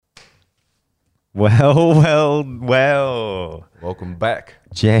Well. Welcome back.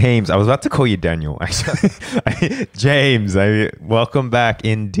 James, I was about to call you Daniel. James, welcome back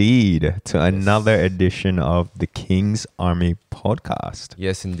indeed to another edition of the King's Army podcast.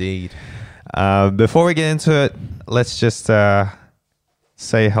 Yes, indeed. Before we get into it, let's just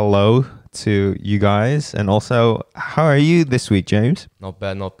say hello to you guys. And also, how are you this week, James? Not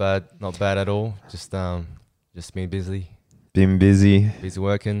bad at all. Just being busy. Been busy. Busy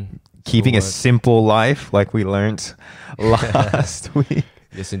working. Keeping a simple life like we learned last week.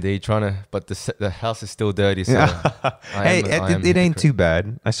 Yes, indeed. But the house is still dirty. So it ain't too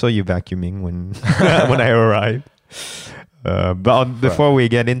bad. I saw you vacuuming when when I arrived. Before we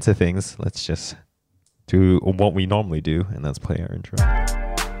get into things, let's just do what we normally do, and that's play our intro.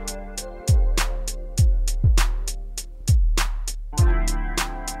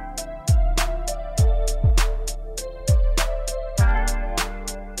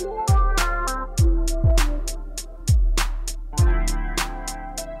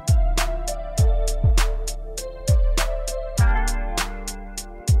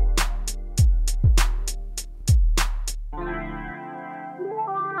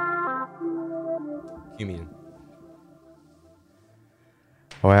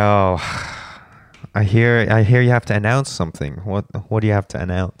 Well, I hear you have to announce something. What do you have to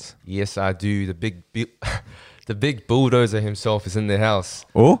announce? Yes, I do. The big bulldozer himself is in the house.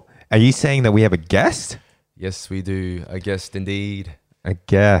 Oh, are you saying that we have a guest? Yes, we do. A guest indeed. A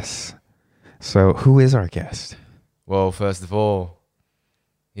guest. So who is our guest? Well, first of all,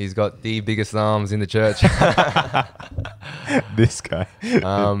 he's got the biggest arms in the church. This guy.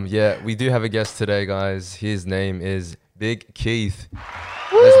 Yeah, we do have a guest today, guys. His name is Big Keith.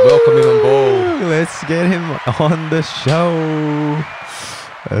 Let's welcome him on board. Let's get him on the show.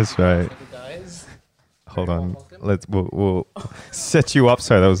 That's right. Guys. Hold on. We'll set you up.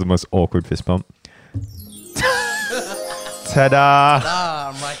 Sorry, that was the most awkward fist bump. Ta-da!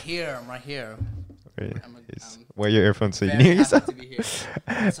 I'm right here. Wear your earphones so you Very hear happy yourself. to be here.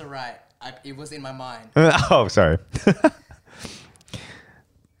 It's alright. It was in my mind. Oh, sorry.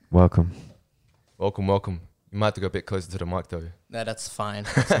 Welcome. Welcome. You might have to go a bit closer to the mic though. No, that's fine.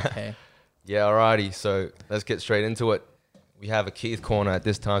 It's okay. Yeah, alrighty. So let's get straight into it. We have a Keith corner at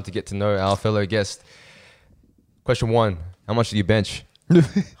this time to get to know our fellow guest. Question 1. How much do you bench?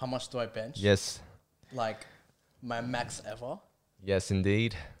 How much do I bench? Yes. Like my max ever? Yes,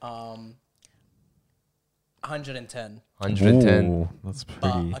 indeed. 110. 110. Ooh, that's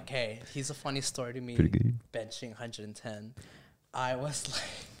pretty. But okay, here's a funny story to me. Pretty good. Benching 110. I went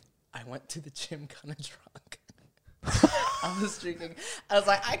to the gym kind of drunk. I was drinking. I was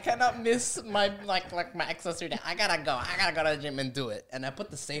like, I cannot miss my my accessory day. I gotta go to the gym and do it. And I put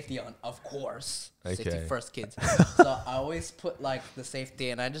the safety on, of course. Okay. Safety first, kids. So I always put like the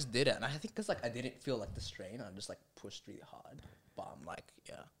safety, and I just did it. And I think because like I didn't feel like the strain, I just like pushed really hard. But I'm like,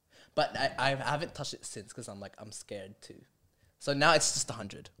 yeah. But I haven't touched it since because I'm scared too. So now it's just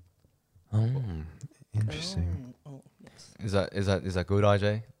 100. Oh, interesting. Oh yes. Is that good,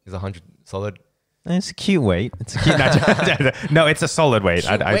 IJ? Is 100 solid? It's a cute weight. It's a cute. No, it's a solid weight.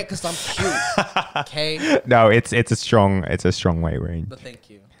 Wait, because I'm cute. Okay. No, it's a strong weight range. But thank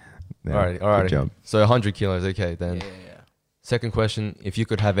you. Yeah, All right. Good job. So 100 kilos. Okay, then. Yeah. Second question. If you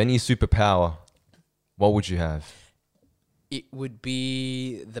could have any superpower, what would you have? It would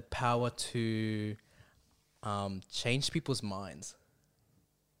be the power to change people's minds.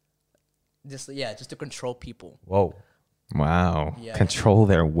 Just to control people. Whoa. Wow. Yeah. Control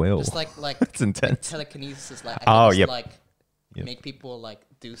their will. Just like That's intense. telekinesis. Like Yep. make people like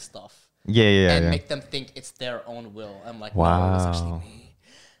do stuff. Yeah. And make them think it's their own will. I'm like, no, it's actually Wow. me.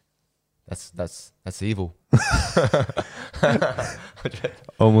 That's evil.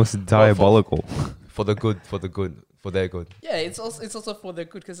 Almost diabolical. For their good. Yeah, it's also for their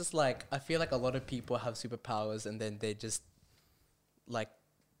good because it's like I feel like a lot of people have superpowers and then they just like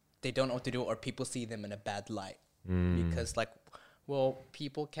they don't know what to do or people see them in a bad light because like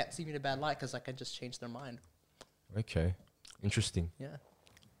people can't see me in a bad light because I can just change their mind. Okay. Interesting. Yeah.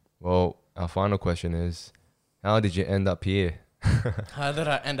 Well, our final question is, how did you end up here? How did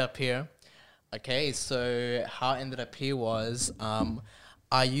I end up here? Okay, so how I ended up here was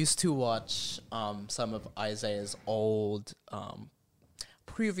I used to watch some of Isaiah's old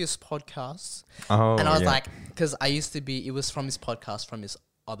previous podcasts. Oh, And I was yeah. like, because it was from his podcast from his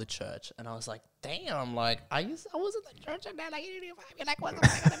other church. And I was like, damn, like I was in the church and then what's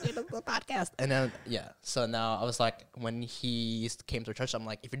going to do the podcast? And then, so now I was like, when he came to church, I'm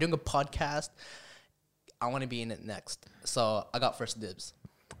like, if you're doing a podcast, I want to be in it next. So I got first dibs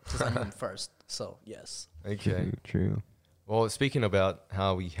because I knew him first. So yes. Okay. True. Well, speaking about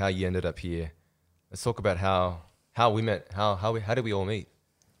how you ended up here, let's talk about how we met. How did we all meet?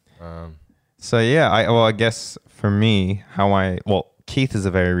 So yeah, I guess for me, Keith is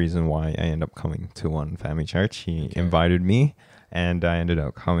the very reason why I ended up coming to One Family Church. He invited me, and I ended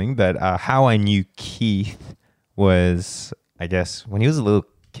up coming. But how I knew Keith was, I guess, when he was a little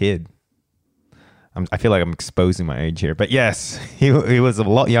kid. I feel like I'm exposing my age here, but yes, he was a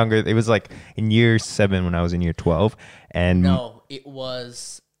lot younger. It was like in year 7 when I was in year 12, and No, it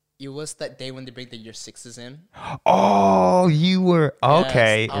was that day when they bring the year 6s in. oh, you were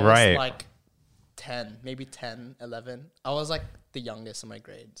okay, Yes, I right? was like 10, maybe 10, 11. I was like the youngest in my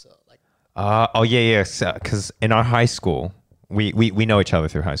grade, so like. Oh yeah, because in our high school, we know each other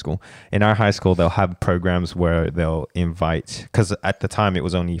through high school. In our high school, they'll have programs where they'll invite, because at the time it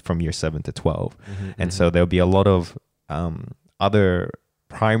was only from year 7 to 12, and so there'll be a lot of other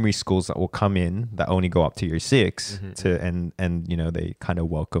primary schools that will come in that only go up to year 6 and you know, they kind of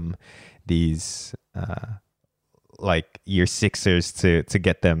welcome these like year 6ers to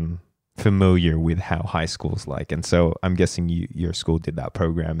get them familiar with how high school's like. And so I'm guessing your school did that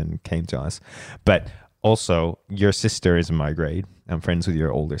program and came to us. But also, your sister is in my grade. I'm friends with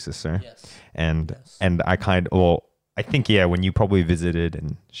your older sister. Yes. And I think, yeah, when you probably visited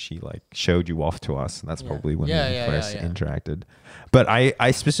and she like showed you off to us, that's probably when we first interacted. But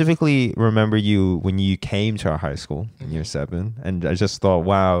I specifically remember you when you came to our high school in year 7, and I just thought,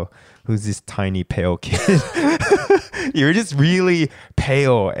 wow, who's this tiny pale kid? You were just really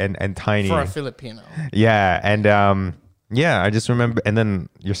pale and tiny. For a Filipino. Yeah, and yeah, I just remember, and then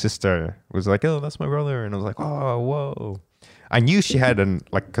your sister was like, "Oh, that's my brother," and I was like, "Oh, whoa!" I knew she had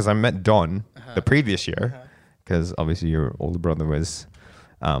because I met Don the previous year, because obviously your older brother was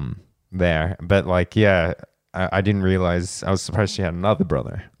there, but like, yeah, I didn't realize. I was surprised she had another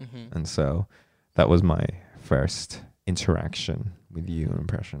brother, and so that was my first interaction with you, an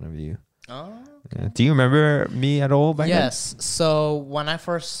impression of you. Oh. Yeah. Do you remember me at all back then? Yes. So when I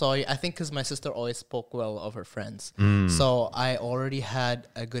first saw you, I think because my sister always spoke well of her friends, so I already had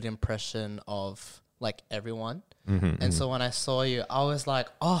a good impression of like everyone. And so when I saw you, I was like,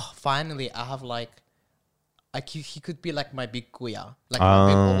 oh, finally, I have like he could be like my big kuya, like my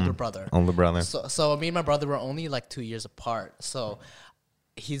big older brother. Older brother. So me and my brother were only like 2 years apart. So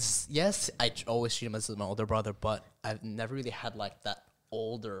I always treat him as my older brother, but I've never really had like that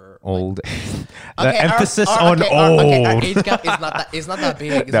older. Old. The Okay, emphasis on old. Okay, our age gap is not that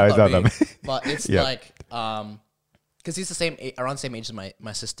big. It's No, not it's that not big. that big. But it's like because he's around the same age as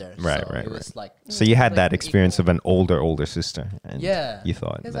my sister. Right, so right, it was like, So you had like that experience equal. of an older sister, and Yeah. you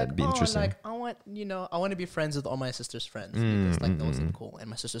thought It's that'd like, be interesting. Like I want to be friends with all my sister's friends because like those are cool, and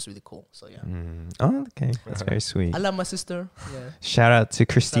my sister's really cool. So yeah, Oh, okay, that's very sweet. I love my sister. Yeah. Shout out to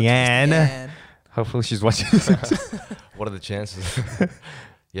Christiane. Hopefully she's watching this. What are the chances?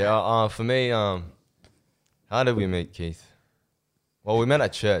 Yeah, for me, how did we meet, Keith? Well, we met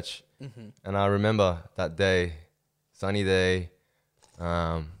at church, and I remember that day, sunny day.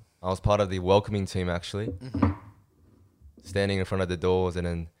 I was part of the welcoming team, actually, standing in front of the doors, and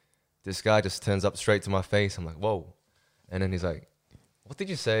then this guy just turns up straight to my face. I'm like, whoa. And then he's like, what did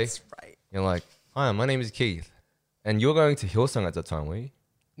you say? That's right. You're like, hi, my name is Keith. And you're going to Hillsong at that time, were you?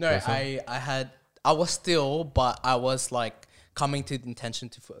 No, I was still, but I was like coming to the intention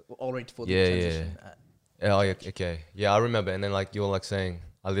to already for the transition. Oh, yeah, okay. Yeah, I remember. And then like you were like saying,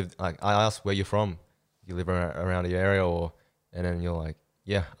 I asked where you're from. You live around the area, and then you're like,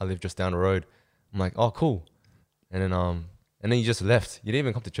 yeah, I live just down the road. I'm like, oh, cool. And then you just left. You didn't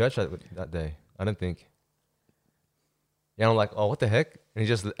even come to church that day. I don't think. Yeah, I'm like, oh, what the heck? And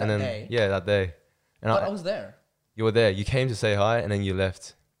that day. And But I was there. You were there. You came to say hi, and then you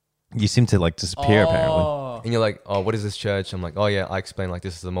left. You seem to like disappear apparently. And you're like, oh, what is this church? I'm like, oh yeah, I explained like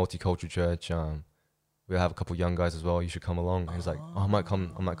this is a multicultural church. We have a couple young guys as well. You should come along. And he's like, oh, I might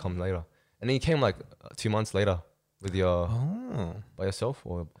come later. And then you came like 2 months later with by yourself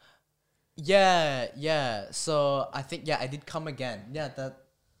or. Yeah. So I think I did come again. Yeah, that.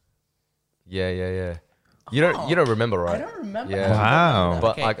 Yeah. You don't remember, right? I don't remember. Yeah. Wow.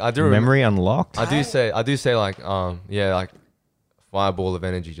 But Okay. like I do Memory unlocked. I do say like like fireball of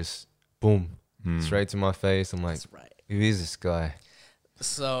energy just boom straight to my face. I'm like, That's right. who is this guy?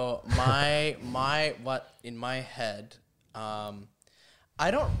 So my what in my head, I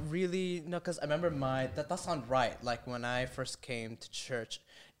don't really know because I remember that sounds right. Like when I first came to church,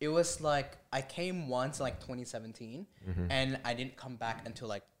 it was like I came once in like 2017, and I didn't come back until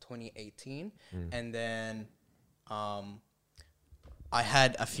like 2018, and then I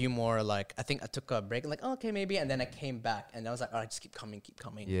had a few more, like I think I took a break, like okay maybe, and then I came back, and I was like, all right, just keep coming.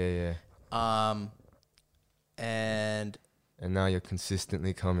 Yeah. And And now you're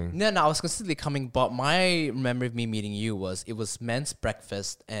consistently coming. No, I was consistently coming, but my memory of me meeting you was it was men's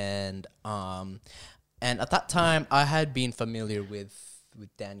breakfast, and at that time I had been familiar with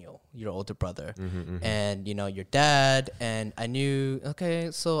Daniel, your older brother, and you know your dad, and I knew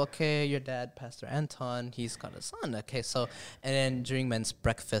your dad, Pastor Anton, he's got a son. Okay, so and then during men's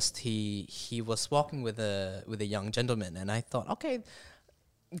breakfast, he was walking with a young gentleman, and I thought, okay.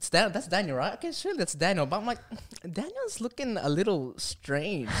 That's Daniel, right? Okay, sure, that's Daniel. But I'm like, Daniel's looking a little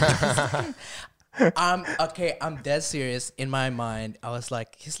strange. I'm dead serious. In my mind, I was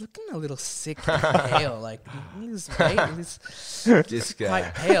like, he's looking a little sick and pale. Like, he's This guy.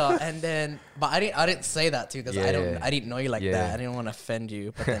 quite pale. And then, but I didn't say that too because I didn't know you like Yeah. that. I didn't want to offend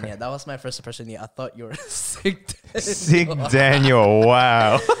you. But then, that was my first impression. Yeah, I thought you were sick. Sick Daniel.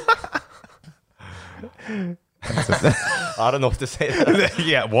 Wow. I don't know what to say.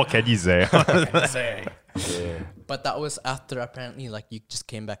 Yeah, what can you say? Yeah. But that was after apparently like you just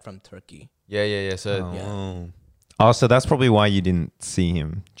came back from Turkey. Yeah. So So that's probably why you didn't see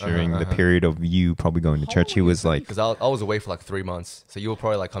him during the period of you probably going to church. He was like, because I was away for like 3 months, so you were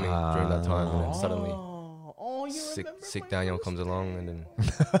probably like coming during that time, and then suddenly sick Daniel comes along, and then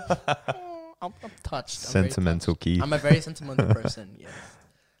I'm touched. sentimental Keith. I'm a very sentimental person. Yes.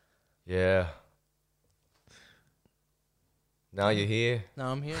 yeah. Now you're here.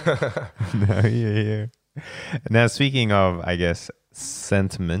 Now I'm here. No, yeah. Now, speaking of, I guess,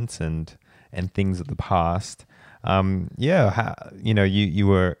 sentiment and things of the past, you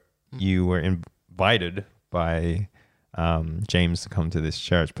were invited by James to come to this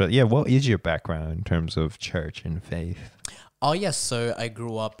church. But yeah, what is your background in terms of church and faith? Oh yes, so I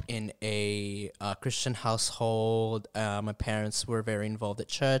grew up in a Christian household. My parents were very involved at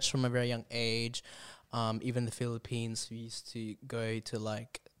church from a very young age. Even the Philippines, we used to go to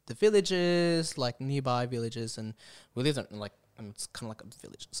like the villages, like nearby villages, and we lived in like it's kind of like a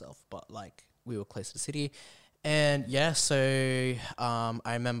village itself, but like we were close to the city. And so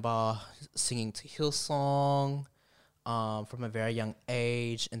I remember singing to Hillsong from a very young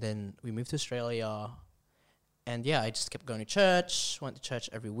age, and then we moved to Australia. And I just kept going to church, went to church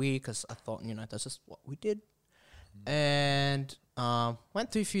every week because I thought, that's just what we did. And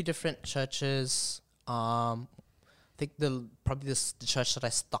went to a few different churches. I think the church that I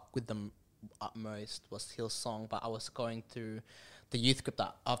stuck with them utmost was Hillsong, but I was going through the youth group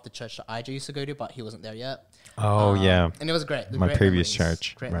of the church that I used to go to, but he wasn't there yet. Oh, yeah. And it was great. My great previous memories,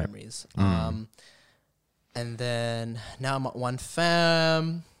 church. Great right. memories. And then now I'm at One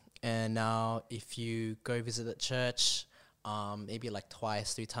Fam, and now if you go visit the church, maybe like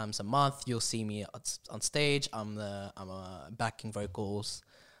 2-3 times a month, you'll see me on stage. I'm a backing vocals.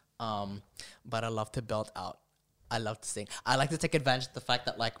 But I love to belt out. I love to sing. I like to take advantage of the fact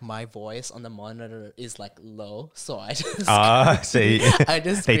that like my voice on the monitor is like low, so I just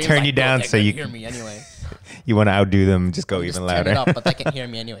they turn you down so you can hear me anyway. You want to outdo them, just go even louder. Turn it up, but they can't hear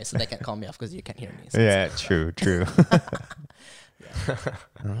me anyway, so they can't call me off because you can't hear me. So yeah, true.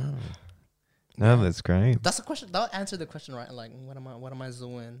 No, that's great. That's the question. That answered the question, right? Like, what am I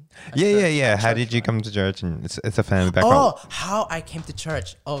doing? Yeah. How did you come to church? And it's a family background. Oh, how I came to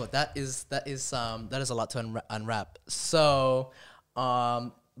church. Oh, that is a lot to unwrap. So,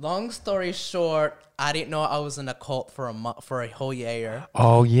 long story short, I didn't know I was in a cult for a whole year.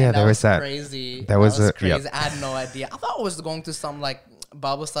 Oh yeah, there was that. Crazy. That was crazy. Yep. I had no idea. I thought I was going to some like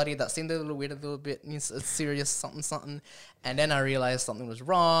Bible study that seemed a little weird, a little bit serious, something. And then I realized something was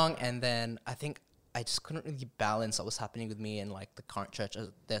wrong. And then I think I just couldn't really balance what was happening with me and like the current church at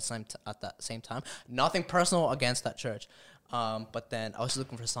that same time. Nothing personal against that church. But then I was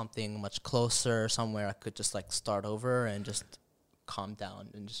looking for something much closer, somewhere I could just like start over and just calm down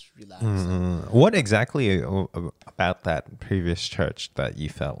and just relax. What exactly about that previous church that you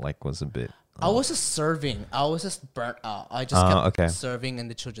felt like was a bit... I was just serving. I was just burnt out. I just kept serving in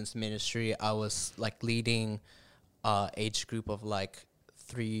the children's ministry. I was like leading age group of like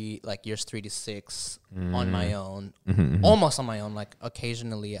years 3 to 6 on my own, almost on my own. Like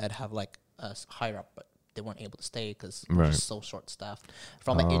occasionally I'd have like a higher up, but they weren't able to stay because we're just so short staffed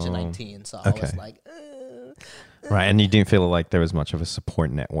from the age of 19. So I was like, right. And you didn't feel like there was much of a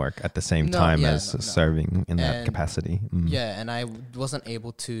support network at the same time as serving in that capacity. Yeah. And I wasn't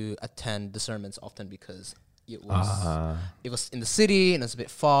able to attend the sermons often because it was in the city and it was a bit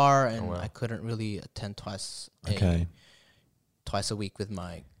far, and I couldn't really attend twice a week with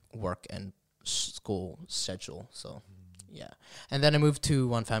my work and school schedule. So and then I moved to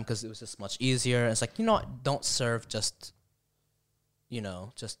One Fam because it was just much easier. It's like, don't serve just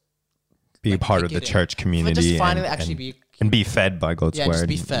be a like, part of take the it in. church community Just finally and, actually and, be and be fed by God's yeah, word. just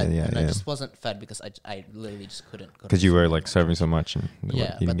be fed. Yeah, And I yeah. just wasn't fed because I literally just couldn't. Because you were like serving so much and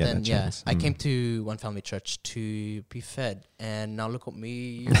Yeah, you didn't but get then that chance. I came to One Family Church to be fed, and now look at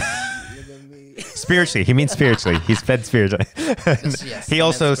me. Look at me. Spiritually, he means spiritually. He's fed spiritually. Yes, He I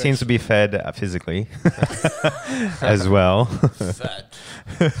also meant seems to be fed physically as well. Fed.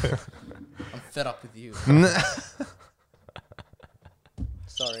 I'm fed up with you.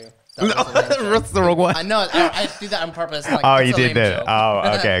 Sorry. That was a lame joke. What's the wrong one? I know. I did that on purpose. Like, Oh, it's you a did lame that. joke.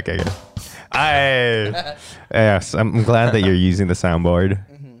 Oh, okay, okay, okay. Yes, I'm glad that you're using the soundboard.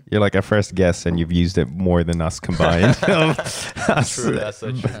 You're like a first guest, and you've used it more than us combined. True, that's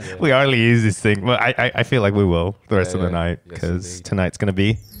so true. Yeah. We hardly use this thing, but I feel like we will the rest of the night Yes, because indeed. tonight's gonna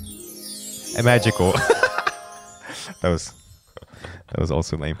be a magical. that was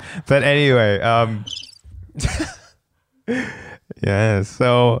also lame, but anyway, yeah.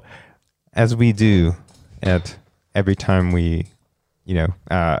 So as we do at every time we,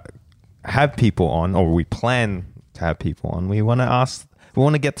 have people on, or we plan to have people on, we want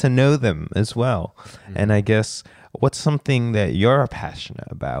to get to know them as well. And I guess what's something that you're passionate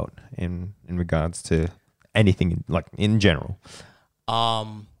about in regards to anything, like in general?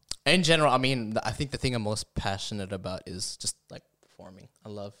 In general, I mean, I think the thing I'm most passionate about is just like performing. I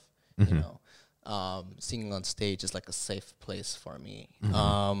love, singing on stage is like a safe place for me.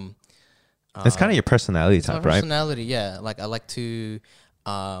 That's kind of your personality It's my type, right? personality, yeah. Like I like to,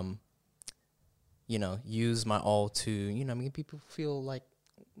 use my all to, make people feel like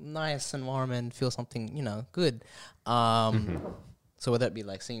nice and warm and feel something, good. So whether it be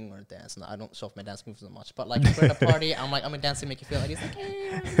like singing or dance, and I don't show off my dance moves so much, but like if we're at a party, I'm a dancer, make you feel like it's like,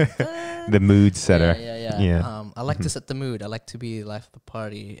 hey, The mood setter. yeah. I like to set the mood. I like to be the life of the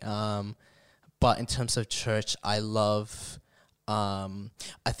party. But in terms of church, I love.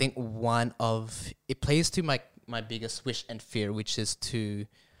 I think it plays to my biggest wish and fear, which is to,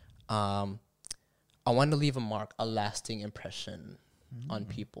 I want to leave a mark, a lasting impression on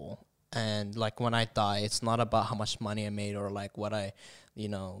people. And like when I die, it's not about how much money I made or like what I,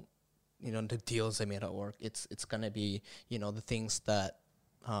 the deals I made at work. It's gonna be, the things that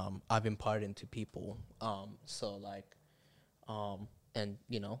I've imparted into people. So like, and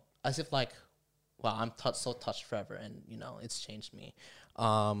as if like, wow, I'm so touched forever, and it's changed me.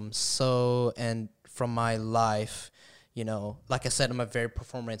 So and from my life, like I said, I'm a very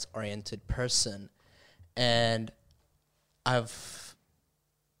performance oriented person, and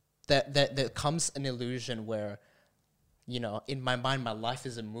there comes an illusion where, in my mind, my life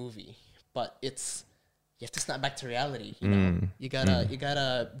is a movie, but you have to snap back to reality. You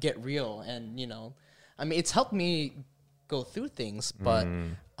gotta get real, and I mean, it's helped me go through things, but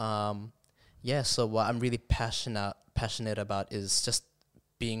yeah. So what I'm really passionate about is just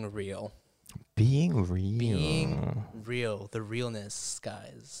being real. Being real. The realness,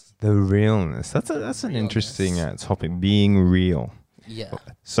 guys. The realness. That's an interesting topic. Being real. Yeah.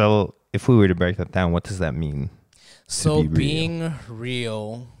 So if we were to break that down, what does that mean? So be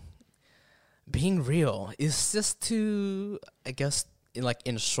real? being real is just to, I guess,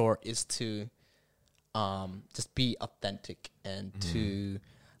 in short, is to just be authentic and to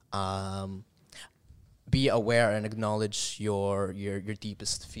be aware and acknowledge your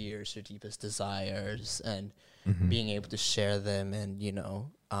deepest fears, your deepest desires, and being able to share them, and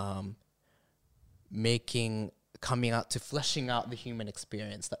fleshing out the human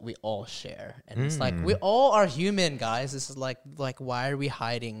experience that we all share. And it's like we all are human, guys. This is like why are we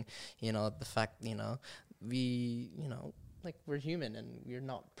hiding the fact we like we're human and we're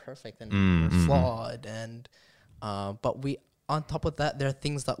not perfect and we're flawed, and but we, on top of that, there are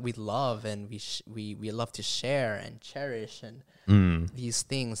things that we love and we love to share and cherish, and these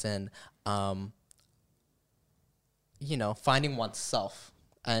things, and finding oneself,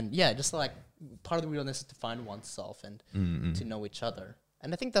 and just like part of the realness is to find oneself and to know each other.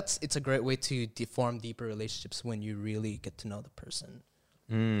 And I think it's a great way to form deeper relationships when you really get to know the person.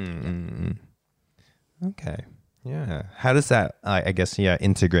 Okay. Yeah. How does that, I guess,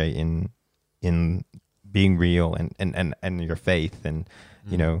 integrate in being real and your faith, and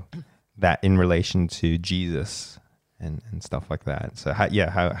that in relation to Jesus and stuff like that? So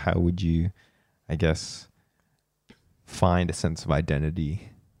how would you, I guess, find a sense of identity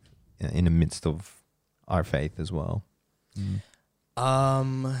in the midst of our faith as well?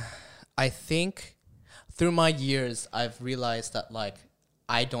 I think through my years, I've realized that like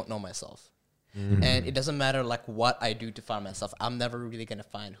I don't know myself. And it doesn't matter like what I do to find myself. I'm never really going to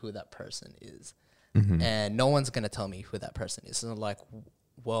find who that person is. And no one's going to tell me who that person is. So like,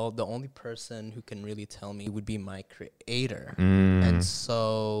 well, the only person who can really tell me would be my creator. And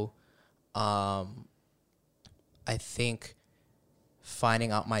so I think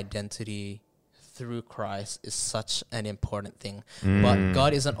finding out my identity through Christ is such an important thing. But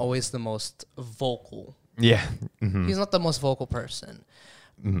God isn't always the most vocal. Yeah. He's not the most vocal person.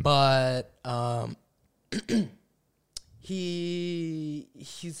 But he's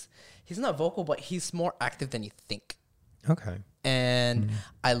not vocal, but he's more active than you think. Okay. And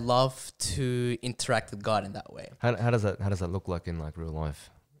I love to interact with God in that way. How does that look like in like real life?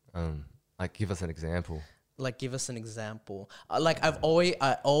 Like give us an example. Like, give us an example. I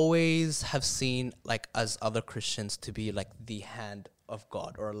always have seen, like, as other Christians, to be like the hand of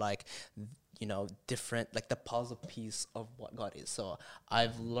God, or like, you know, different, like the puzzle piece of what God is. So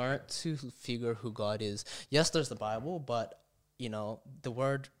I've learned to figure who God is. Yes, there's the Bible, but you know, the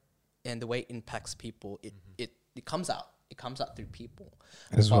word and the way it impacts people, it comes out. It comes out through people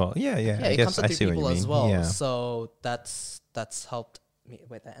As well. Yeah. I guess comes out I through see what people you as mean. well. Yeah. So that's helped me.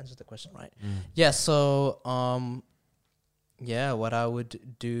 Wait, that answers the question, right? Yeah. So what I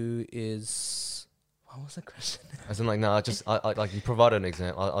would do is, what was the question? As in, like, no, I like you provided an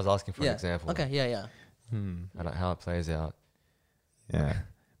example. I was asking for an Yeah. example. Okay. Yeah. How it plays out. Yeah.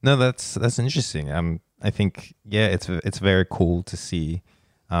 No, that's interesting. I think it's very cool to see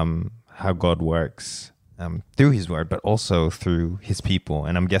how God works through His Word, but also through His people,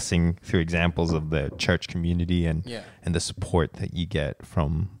 and I'm guessing through examples of the church community and the support that you get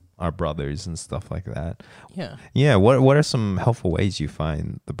from our brothers and stuff like that. Yeah. Yeah. What are some helpful ways you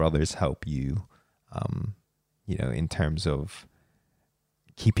find the brothers help you? You know, in terms of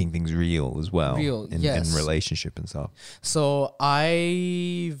keeping things real as well, in relationship and stuff. So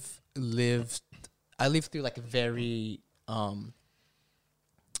I lived through like I've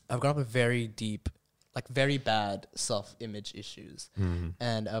grown up with very deep, like very bad self-image issues,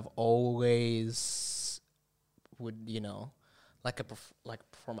 and I've always would, you know,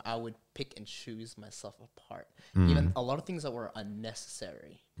 I would pick and choose myself apart, even a lot of things that were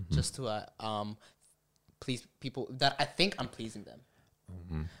unnecessary, just to please people that I think I'm pleasing them,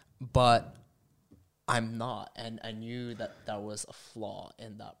 but I'm not, and I knew that was a flaw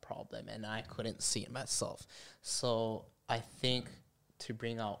in that problem, and I couldn't see it myself. So I think to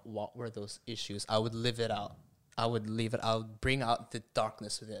bring out what were those issues, I would live it out. I would bring out the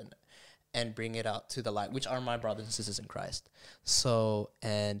darkness within, and bring it out to the light, which are my brothers and sisters in Christ. So,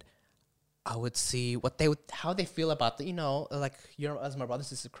 and I would see how they feel about the, you know, like, you're as my brothers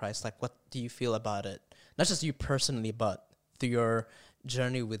and sisters in Christ, like, what do you feel about it? Not just you personally, but through your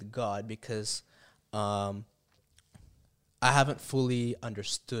journey with God, because I haven't fully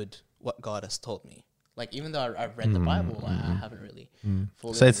understood what God has told me. Like, even though I've read the Bible, I haven't really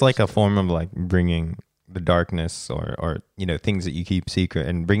fully So it's like a understood. form of like bringing the darkness or you know, things that you keep secret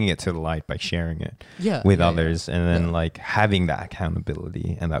and bringing it to the light by sharing it with others, and then like having that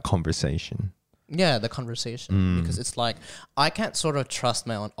accountability and that conversation. Yeah, the conversation, because it's like I can't sort of trust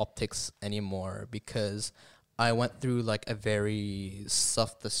my own optics anymore, because I went through like a very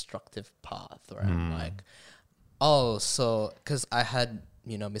self-destructive path where I'm like, because I had,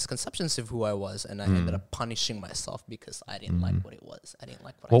 you know, misconceptions of who I was, and I ended up punishing myself because I didn't like what it was. I didn't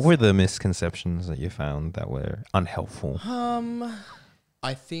like What were the misconceptions that you found that were unhelpful?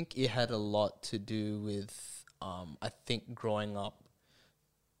 I think it had a lot to do with I think growing up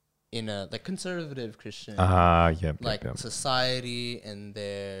in a like conservative Christian society, and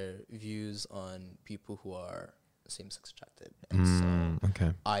their views on people who are same-sex attracted, and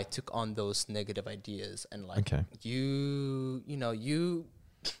so I took on those negative ideas, and like you know,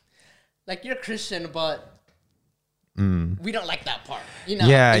 like, you're Christian, but we don't like that part, you know.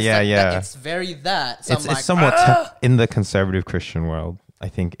 It's very that. So It's somewhat in the conservative Christian world. I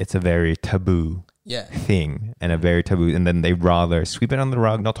think it's a very taboo thing, and a very taboo, and then they rather sweep it on the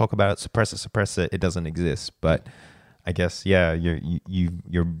rug, not talk about it, suppress it. It doesn't exist. But I guess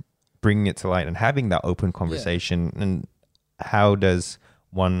you're bringing it to light and having that open conversation. And how does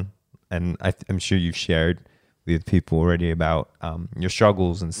one? And I'm sure you've shared with people already about your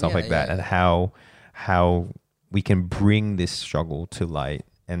struggles and stuff that, and how we can bring this struggle to light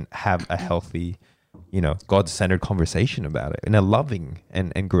and have a healthy, you know, God-centered conversation about it in a loving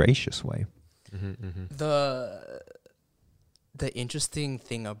and gracious way. The interesting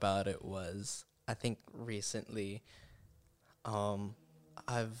thing about it was, I think recently,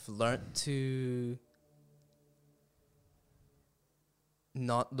 I've learned to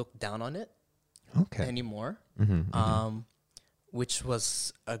not look down on it anymore, which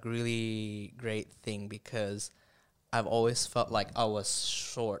was a really great thing, because I've always felt like I was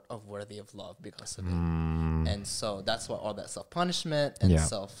short of worthy of love because of it. And so that's why all that self-punishment and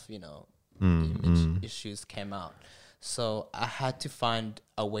self, you know, image issues came out. So I had to find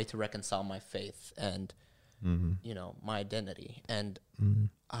a way to reconcile my faith and, you know, my identity. And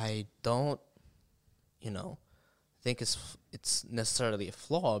I don't, you know, think it's necessarily a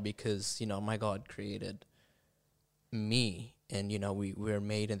flaw because, you know, my God created me, and, you know, we're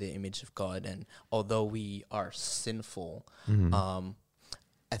made in the image of God. And although we are sinful,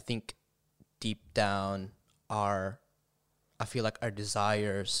 I think deep down I feel like our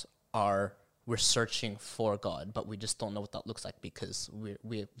desires we're searching for God, but we just don't know what that looks like because we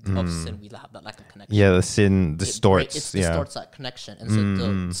of sin, we have that lack of connection. Yeah, the sin distorts. It distorts that connection. And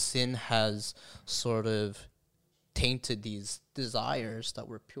so the sin has sort of tainted these desires that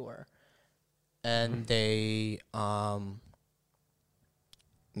were pure. And they,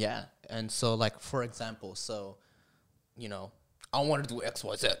 yeah. And so, like, for example, so, you know, I wanted to do X,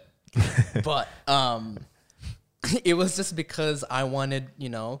 Y, Z. But it was just because I wanted, you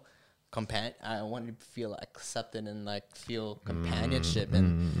know, I wanted to feel accepted and like feel companionship,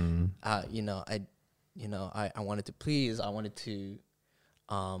 and you know, I wanted to please. I wanted to,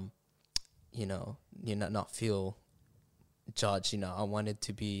 you know, not feel judged. You know, I wanted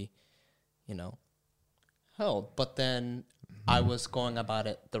to be, you know, held. But then I was going about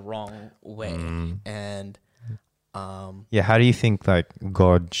it the wrong way, and yeah. How do you think like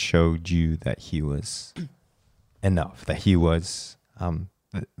God showed you that He was enough? That He was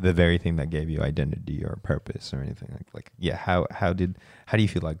the very thing that gave you identity or purpose or anything like yeah, how do you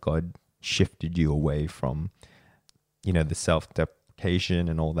feel like God shifted you away from, you know, the self-deprecation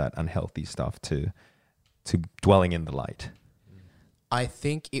and all that unhealthy stuff to dwelling in the light? I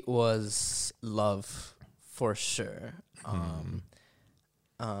think it was love for sure.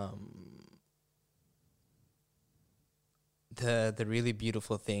 The really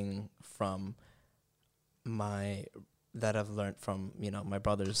beautiful thing that I've learned from, you know, my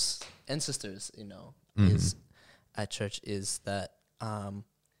brothers and sisters, you know, is at church is that I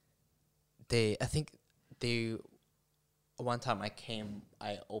think one time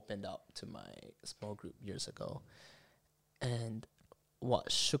I opened up to my small group years ago, and what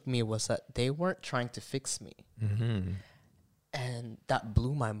shook me was that they weren't trying to fix me. And that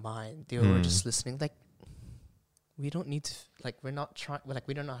blew my mind. They were just listening, like, we don't need to, like, we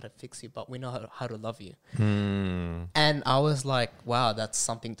don't know how to fix you, but we know how to love you. And I was like, wow, that's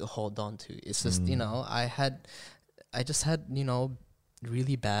something to hold on to. It's just, you know, I just had, you know,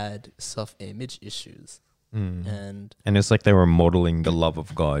 really bad self-image issues. And it's like they were modeling the love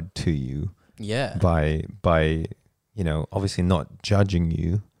of God to you. Yeah. By you know, obviously not judging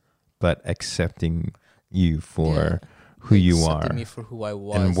you, but accepting you for who you are. Accepted me for who I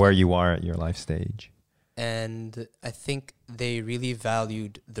was. And where you are at your life stage. And I think they really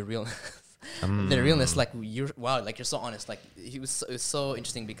valued the realness. The realness, like, you're so honest. Like, it was so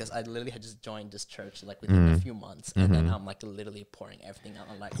interesting because I literally had just joined this church like within a few months, and then I'm like literally pouring everything out.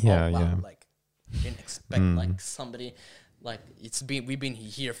 I'm like, like, didn't expect like somebody, like, we've been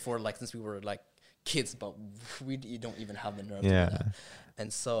here for like since we were like kids, but you don't even have the nerve to do that.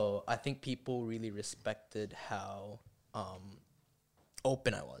 And so I think people really respected how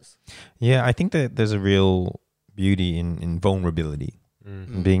open I was. Yeah, I think that there's a real beauty in vulnerability,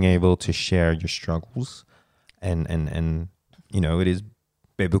 being able to share your struggles, and you know, it is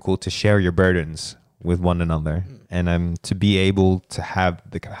biblical to share your burdens with one another, and to be able to have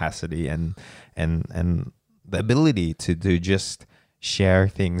the capacity and the ability to just share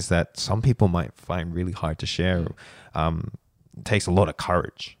things that some people might find really hard to share. It takes a lot of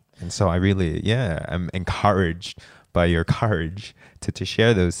courage, and so I really I'm encouraged by your courage to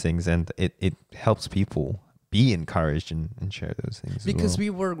share those things, and it helps people be encouraged and share those things. Because we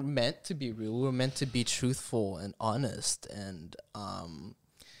were meant to be real. We were meant to be truthful and honest, and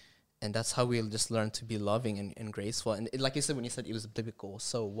that's how we just learn to be loving and graceful. And like you said, when you said it was biblical,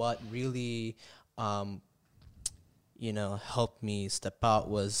 so what really, you know, helped me step out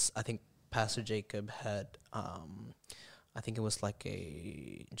was, I think Pastor Jacob had, I think it was like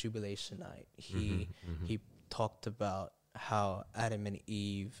a jubilation night. He talked about how Adam and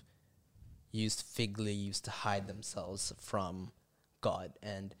Eve used fig leaves to hide themselves from God,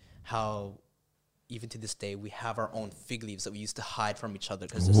 and how even to this day we have our own fig leaves that we used to hide from each other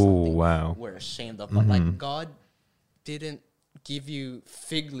because there's something we're ashamed of. But like, God didn't give you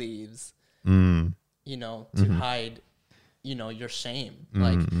fig leaves, you know, to hide, you know, your shame.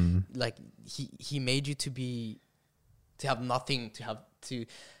 Like he made you to have nothing, to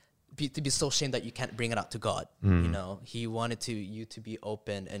be so ashamed that you can't bring it out to God. You know, He wanted you to be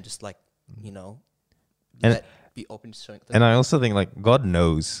open and just like, you know, be open to showing. And I also think like God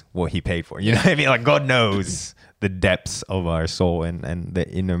knows what He paid for. You know what I mean? Like God knows the depths of our soul and the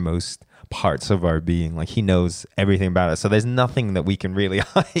innermost parts of our being. Like he knows everything about us. So there's nothing that we can really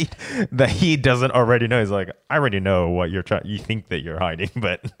hide that he doesn't already know. He's like, I already know what you think that you're hiding,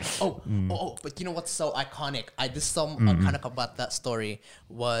 but But you know what's so iconic? This is so iconic about that story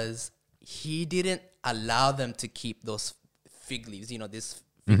was he didn't allow them to keep those fig leaves, you know, these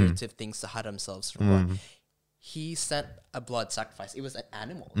figurative things to hide themselves from blood. He sent a blood sacrifice. It was an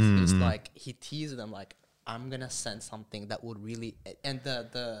animal. It was like he teased them like, I'm gonna send something that would really, and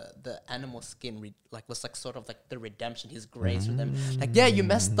the animal skin was like sort of like the redemption, his grace for them. Like, yeah, you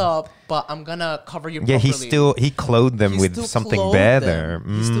messed up, but I'm gonna cover you properly. Yeah, he clothed them with something better.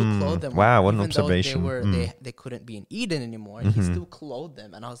 He still clothed them. Wow, what an even observation. Though they couldn't be in Eden anymore. He still clothed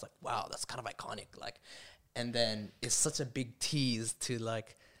them, and I was like, wow, that's kind of iconic. Like, and then it's such a big tease to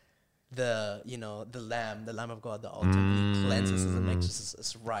like the lamb of God that ultimately cleanses us and makes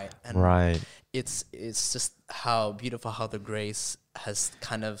us right. And it's just how beautiful how the grace has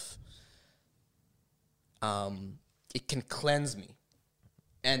kind of it can cleanse me.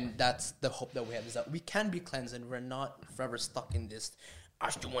 And that's the hope that we have, is that we can be cleansed and we're not forever stuck in this. I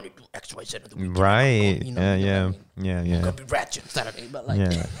still want to do X, Y, Z of the weekend. Right. Yeah. I'm gonna be ratchet Saturday, but like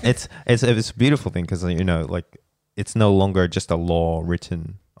it's a beautiful thing because like it's no longer just a law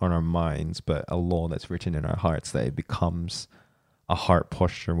written on our minds, but a law that's written in our hearts, that it becomes a heart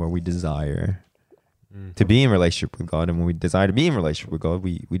posture where we desire to be in relationship with God. And when we desire to be in relationship with God,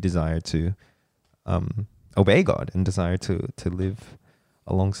 we desire to obey God and desire to live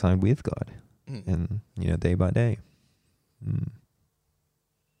alongside with God and day by day.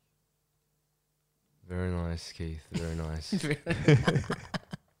 Very nice, Keith. Very nice.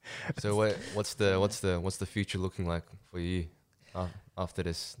 So what's the future looking like for you after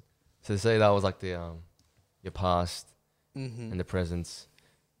this? So say that was like the your past and the present.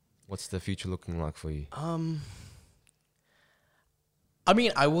 What's the future looking like for you? I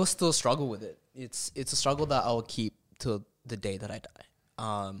mean, I will still struggle with it. It's a struggle that I will keep till the day that I die.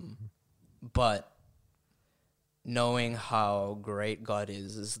 But knowing how great God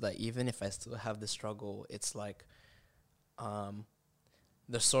is that even if I still have the struggle, it's like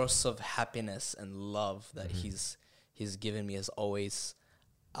the source of happiness and love that He's given me is always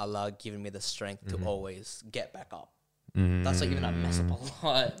given me the strength to always get back up. That's why even I mess up a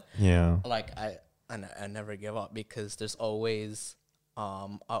lot. Yeah. Like I never give up, because there's always I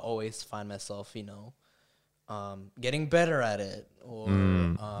always find myself, getting better at it, or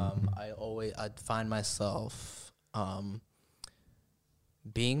I'd find myself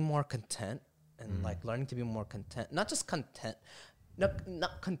being more content and like learning to be more content. Not just content,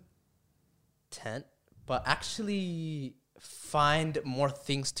 not content, but actually find more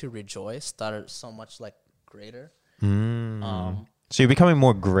things to rejoice that are so much like greater. So you're becoming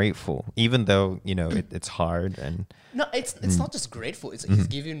more grateful, even though it's hard. And no, it's not just grateful. It's He's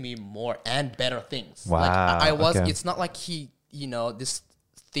giving me more and better things. Wow. Like I was. Okay. It's not like He, this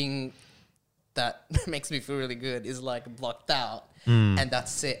thing that makes me feel really good is like blocked out, and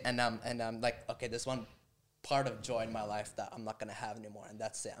that's it. And I'm like, okay, there's one part of joy in my life that I'm not gonna have anymore, and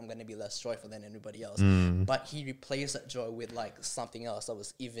that's it. I'm gonna be less joyful than anybody else. But He replaced that joy with like something else that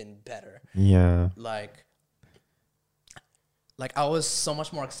was even better. Yeah. Like I was so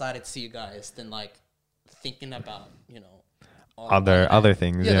much more excited to see you guys than like thinking about Other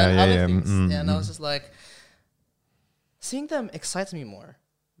things. Yeah. Things. And I was just like, seeing them excites me more.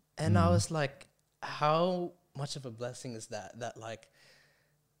 And I was like, how much of a blessing is that like,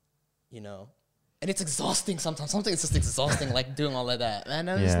 and it's exhausting sometimes. Sometimes it's just exhausting, like doing all of that. And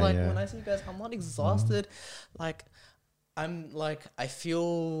I was when I see you guys, I'm not exhausted. Like, I'm like, I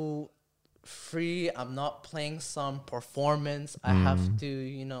feel free. I'm not playing some performance. I have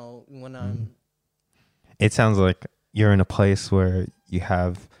to, when I'm. It sounds like you're in a place where you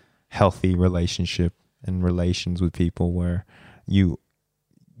have healthy relationship and relations with people where you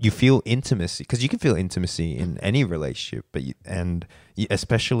feel intimacy, because you can feel intimacy in any relationship, but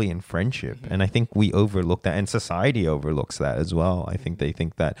especially in friendship. And I think we overlook that, and society overlooks that as well. I think they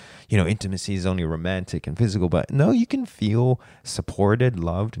think that intimacy is only romantic and physical, but no, you can feel supported,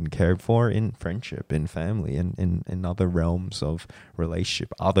 loved, and cared for in friendship, in family, and in other realms of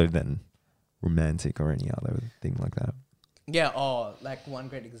relationship other than romantic or any other thing like that. Yeah. Like one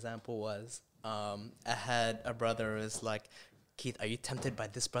great example was I had a brother who was like, Keith, are you tempted by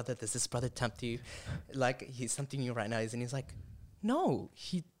this brother? Does this brother tempt you? Like, he's tempting you right now. And he's like, no,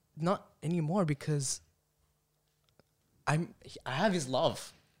 he not anymore, because I have his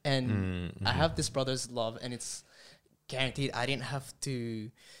love, and I have this brother's love, and it's guaranteed. I didn't have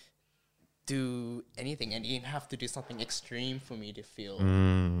to do anything, and he didn't have to do something extreme for me to feel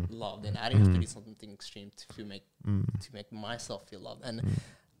loved, and I didn't have to do something extreme to make myself feel loved. And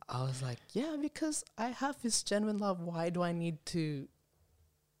I was like, yeah, because I have this genuine love. Why do I need to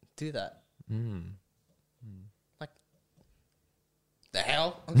do that? Like, the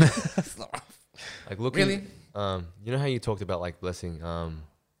hell? Like looking, Really? you know how you talked about like blessing.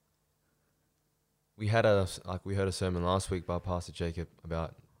 We heard a sermon last week by Pastor Jacob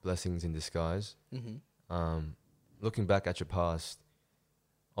about blessings in disguise. Looking back at your past,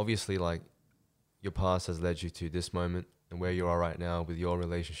 obviously, like your past has led you to this moment and where you are right now with your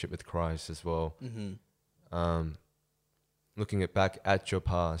relationship with Christ as well. Looking back at your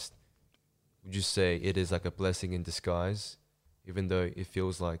past, would you say it is like a blessing in disguise, even though it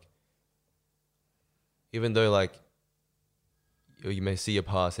feels like, like you may see your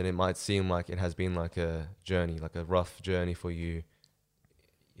past and it might seem like it has been like a journey, like a rough journey for you.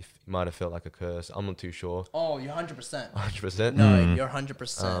 If it might have felt like a curse, I'm not too sure. Oh, you're 100%. 100%. No, you're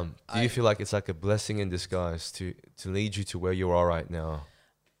 100%. Do you feel like it's like a blessing in disguise to lead you to where you are right now?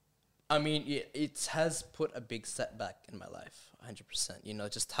 I mean, it has put a big setback in my life, 100%. You know,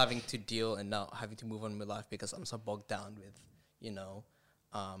 just having to deal and now having to move on with life because I'm so bogged down with, you know,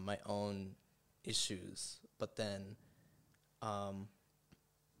 my own issues. But then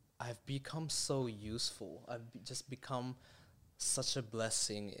I've become so useful. Just become such a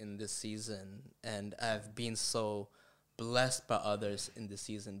blessing in this season. And I've been so blessed by others in this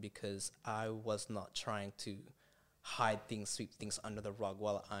season because I was not trying to hide things, sweep things under the rug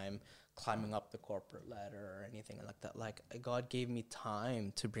while I'm climbing up the corporate ladder or anything like that. Like, God gave me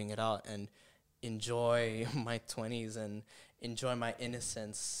time to bring it out and enjoy my 20s and enjoy my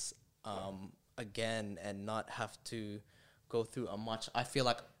innocence again and not have to go through a much. I feel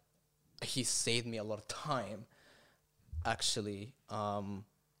like he saved me a lot of time, actually.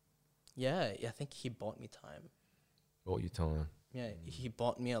 Yeah, I think he bought me time. What you telling? Yeah, he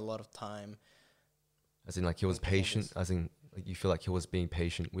bought me a lot of time. As in, like, he was patient. As in, like, you feel like he was being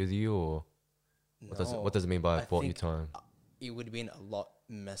patient with you, or what does it mean by bought you time? It would have been a lot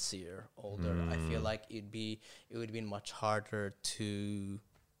messier, older. I feel like it would have been much harder to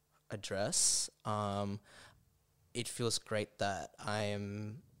address. It feels great that I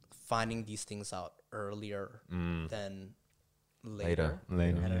am finding these things out earlier than later. And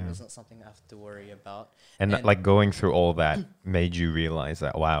it isn't something I have to worry about. And like going through all that made you realize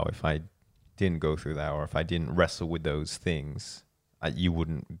that, wow, if I didn't go through that, or if I didn't wrestle with those things, you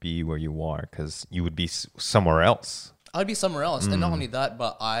wouldn't be where you are, because you would be somewhere else. I'd be somewhere else. And not only that,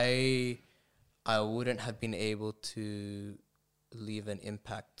 but I wouldn't have been able to leave an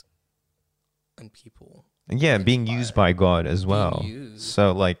impact on people. Yeah, being used by God as well. Used.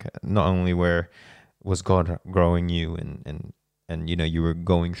 So like, not only where was God growing you and you know, you were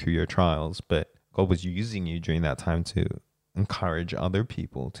going through your trials, but God was using you during that time to encourage other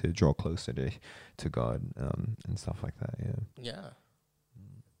people to draw closer to God and stuff like that. Yeah,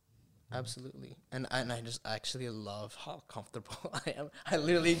 absolutely. And I just actually love how comfortable I am.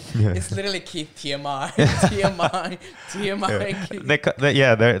 It's literally Keith TMI, Keith.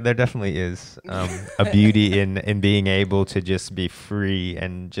 There definitely is a beauty in being able to just be free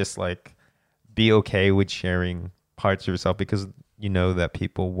and just like be okay with sharing parts of yourself, because you know that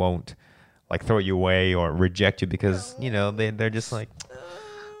people won't like throw you away or reject you, because you know they're just like,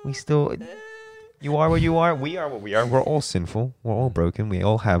 you are what you are, we are what we are, we're all sinful, we're all broken, we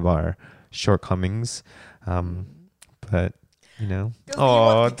all have our shortcomings, but you know,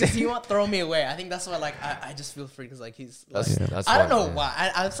 because he won't throw me away. I think that's why, like, I just feel free because, like, he's like, that's I don't know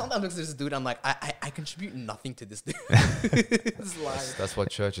why. I sometimes look at this dude, I'm like, I contribute nothing to this dude. That's what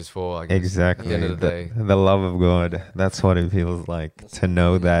church is for, I guess. Exactly. At the end of the day, the love of God, that's what it feels like, to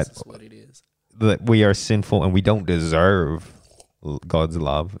know that's what it is. That we are sinful and we don't deserve God's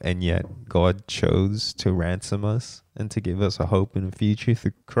love, and yet God chose to ransom us and to give us a hope in the future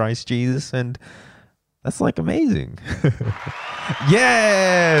through Christ Jesus, and that's like amazing.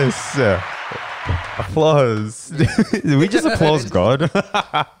 Yes! Applause. Did we just applause God?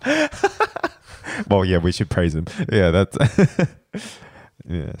 Well, yeah, we should praise him. Yeah, that's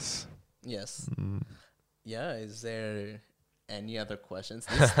yes. Yes. Mm. Yeah, is there any other questions?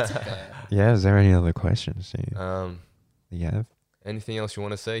 Yeah, is there any other questions? Yeah. Anything else you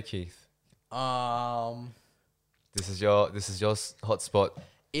want to say, Keith? This is your hot spot.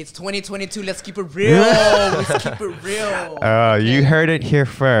 It's 2022. Let's keep it real. Let's keep it real. Okay. You heard it here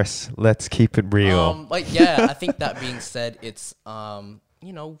first. Let's keep it real. But yeah, I think that being said, it's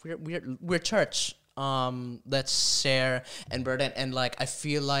you know, we're church. Let's share and burden, and like I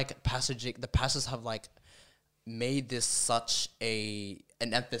feel like the pastors have like made this such an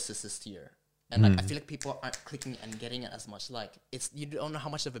emphasis this year. And like I feel like people aren't clicking and getting it as much. Like you don't know how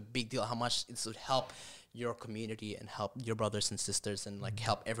much of a big deal, how much it would help your community and help your brothers and sisters and like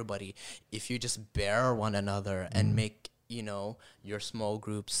help everybody if you just bear one another and make, you know, your small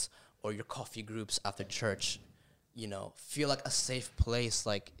groups or your coffee groups after church, you know, feel like a safe place.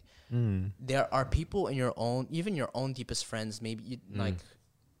 Like there are people in your own, even your own deepest friends, maybe you like,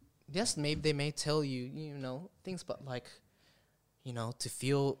 yes, maybe they may tell you, you know, things, but like, you know, to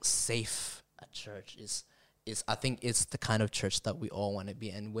feel safe at church is I think it's the kind of church that we all want to be.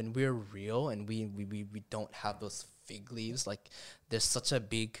 And when we're real and we don't have those fig leaves, like there's such a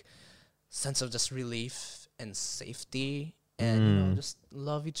big sense of just relief and safety and, you know, just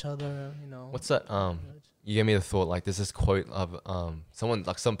love each other, you know. What's that? You gave me the thought, like there's this quote of someone,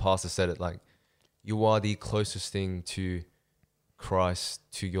 like some pastor said it, like, you are the closest thing to Christ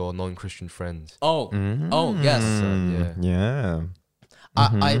to your non-Christian friends. Oh, yes. So, yeah.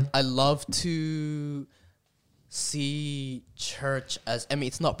 I love to see church as, I mean,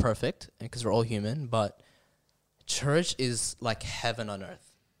 it's not perfect because we're all human, but church is like heaven on earth.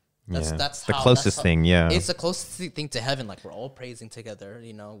 That's the closest thing. Yeah, it's the closest thing to heaven. Like we're all praising together.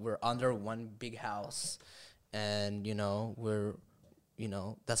 You know, we're under one big house, and you know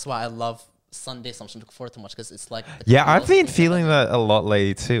that's why I love Sundays. I'm looking forward to much because it's like I've been feeling that a lot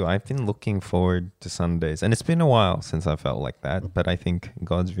lately too. I've been looking forward to Sundays, and it's been a while since I felt like that. But I think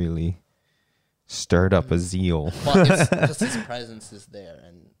God's really stirred up a zeal. Well, it's because His presence is there,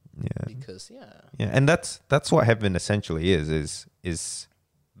 and because and that's what heaven essentially is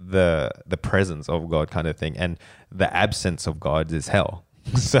the presence of God kind of thing, and the absence of God is hell.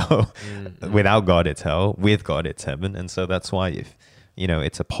 So without God it's hell, with God it's heaven. And so that's why, if you know,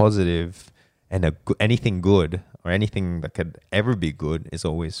 it's a positive, and anything good or anything that could ever be good is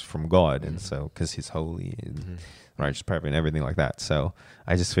always from God. And so because He's holy and righteous, perfect, and everything like that. So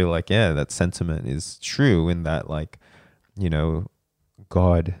I just feel like that sentiment is true, in that, like, you know,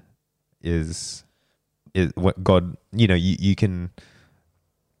 God is what God, you know, you can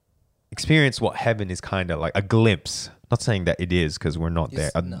experience what heaven is kind of like, a glimpse. Not saying that it is, because we're not there.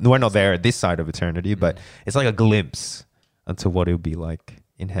 We're not there at this side of eternity, but it's like a glimpse into what it would be like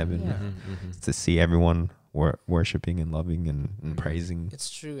in heaven, to see everyone worshiping and loving and praising. It's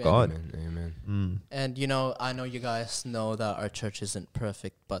true. God. Amen. And you know, I know you guys know that our church isn't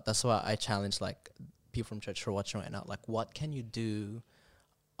perfect, but that's why I challenge like people from church who are watching right now. Like, what can you do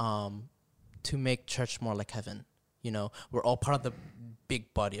to make church more like heaven? You know, we're all part of the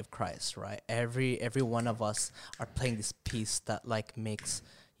big body of Christ, right? Every one of us are playing this piece that like makes,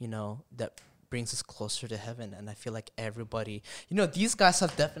 you know, that brings us closer to heaven. And I feel like everybody, you know, these guys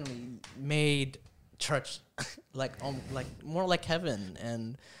have definitely made church like more like heaven.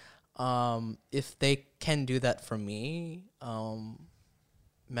 And if they can do that for me,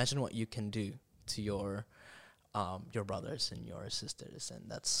 imagine what you can do to your brothers and your sisters. And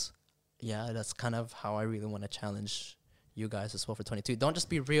that's kind of how I really want to challenge you guys as well for 22. Don't just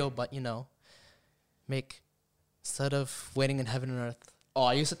be real, but, you know, make, instead of waiting in heaven and earth. Oh,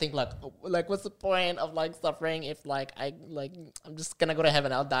 I used to think like what's the point of like suffering if like I'm just gonna go to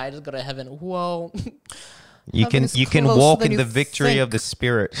heaven, I'll die, just go to heaven. Whoa. You can walk in the victory of the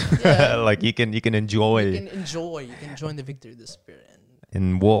Spirit. Yeah. Like you can enjoy. You can join the victory of the Spirit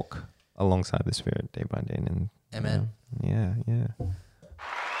and walk alongside the Spirit day by day. And amen. Yeah.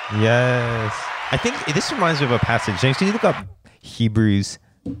 Yes. I think this reminds me of a passage. James, can you look up Hebrews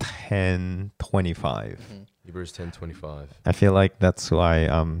 10:25? Hebrews 10:25. I feel like that's why,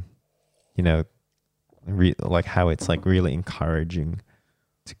 you know, like how it's like really encouraging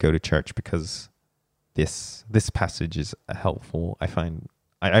to go to church, because this passage is helpful. I find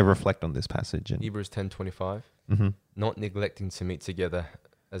I reflect on this passage. And Hebrews 10:25. Not neglecting to meet together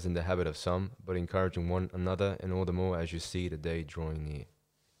as in the habit of some, but encouraging one another, and all the more as you see the day drawing near.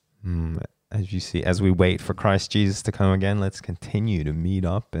 As we wait for Christ Jesus to come again, let's continue to meet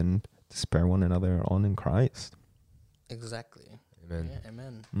up and to spur one another on in Christ. Exactly. Amen. Yeah,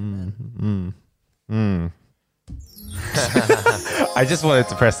 amen. I just wanted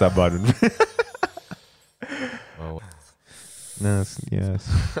to press that button. Oh. Yes.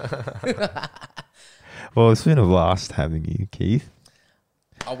 Well, it's been a blast having you, Keith.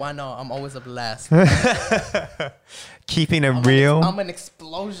 Oh, I know. I'm always a blast. Keeping it real. I'm an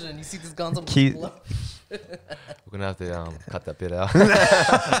explosion. You see this guns? We're gonna have to cut that bit out.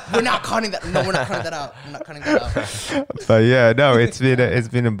 We're not cutting that. No, we're not cutting that out. I'm not cutting that out. But yeah, no, it's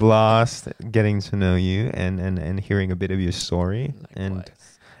been a blast getting to know you and hearing a bit of your story.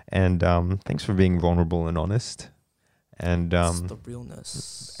 Likewise. And thanks for being vulnerable and honest. And it's the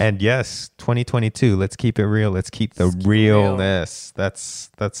realness. And yes, 2022. Let's keep it real. Let's keep the realness. That's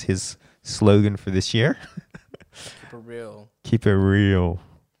his slogan for this year. Keep it real. Keep it real.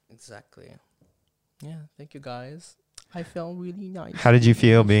 Exactly. Yeah. Thank you guys. I feel really nice. How did you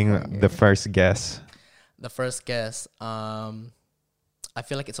feel being the first guest? The first guest. I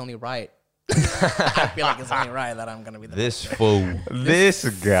feel like it's only right. I feel like it's only right that I'm gonna be the This fool. This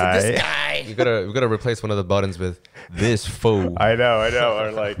guy. This guy. We gotta replace one of the buttons with this fool. I know.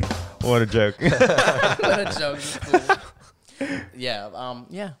 Or like, what a joke. What a joke. This fool. Yeah.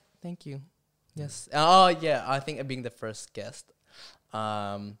 Yeah. Thank you. Yes. Oh yeah. I think being the first guest.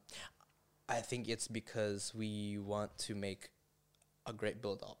 I think it's because we want to make a great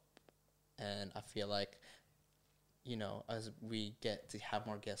build up, and I feel like, you know, as we get to have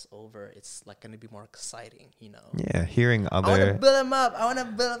more guests over, it's like going to be more exciting, you know. Yeah, hearing I want to other. build them up. I want to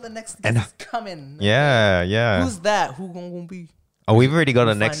build up the next guest is coming. Yeah. Who's that? Who gonna be? Oh, we've already got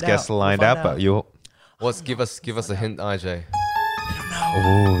We'll a next find guest out. lined We'll up. find out. But you. What's give us a hint, IJ?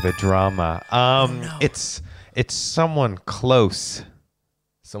 Oh, the drama. It's someone close.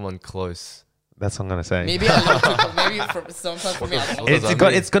 Someone close. That's what I'm gonna say. Maybe a little. Maybe sometimes for me.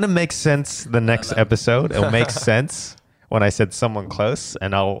 It's gonna make sense the next episode. It'll make sense when I said someone close,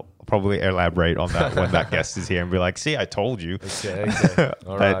 and I'll probably elaborate on that when that guest is here and be like, "See, I told you." Okay. But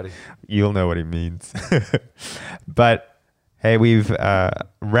Alrighty. you'll know what it means. But hey, we've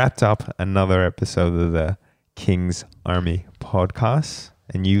wrapped up another episode of the King's Army podcast,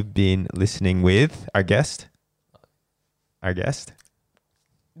 and you've been listening with our guest.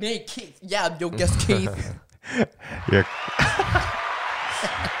 Me, Keith. Yeah, your guest Keith. Your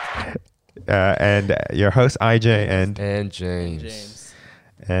and your host IJ and And James.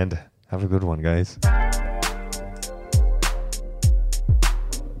 have a good one, guys.